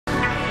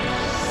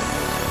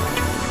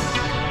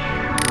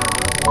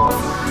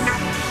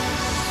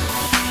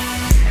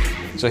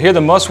So here are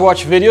the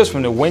must-watch videos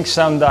from the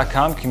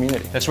WinkSound.com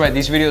community. That's right,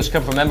 these videos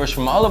come from members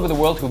from all over the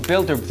world who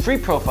built their free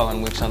profile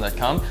on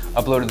WinkSound.com,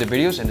 uploaded their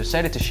videos, and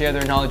decided to share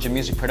their knowledge of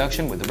music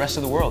production with the rest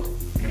of the world.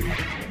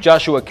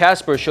 Joshua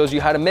Casper shows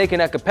you how to make an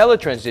a cappella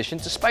transition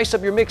to spice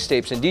up your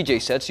mixtapes and DJ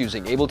sets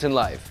using Ableton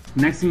Live.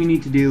 Next thing you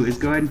need to do is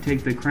go ahead and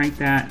take the Crank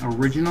That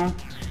original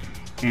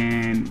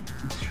and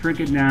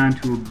shrink it down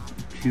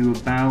to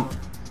about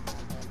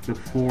the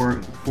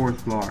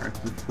fourth bar,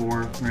 the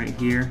 4 right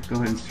here. Go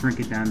ahead and shrink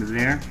it down to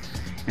there,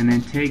 and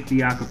then take the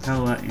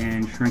acapella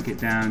and shrink it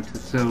down to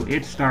so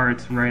it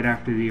starts right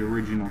after the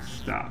original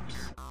stops.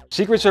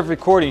 Secrets of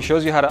Recording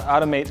shows you how to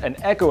automate an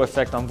echo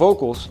effect on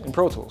vocals in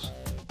Pro Tools.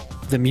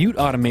 The mute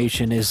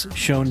automation is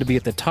shown to be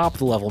at the top of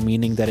the level,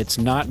 meaning that it's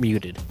not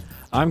muted.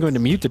 I'm going to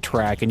mute the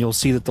track and you'll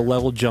see that the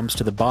level jumps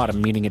to the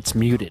bottom, meaning it's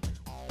muted.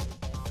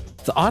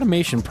 The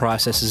automation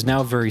process is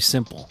now very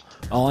simple.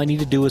 All I need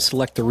to do is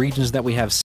select the regions that we have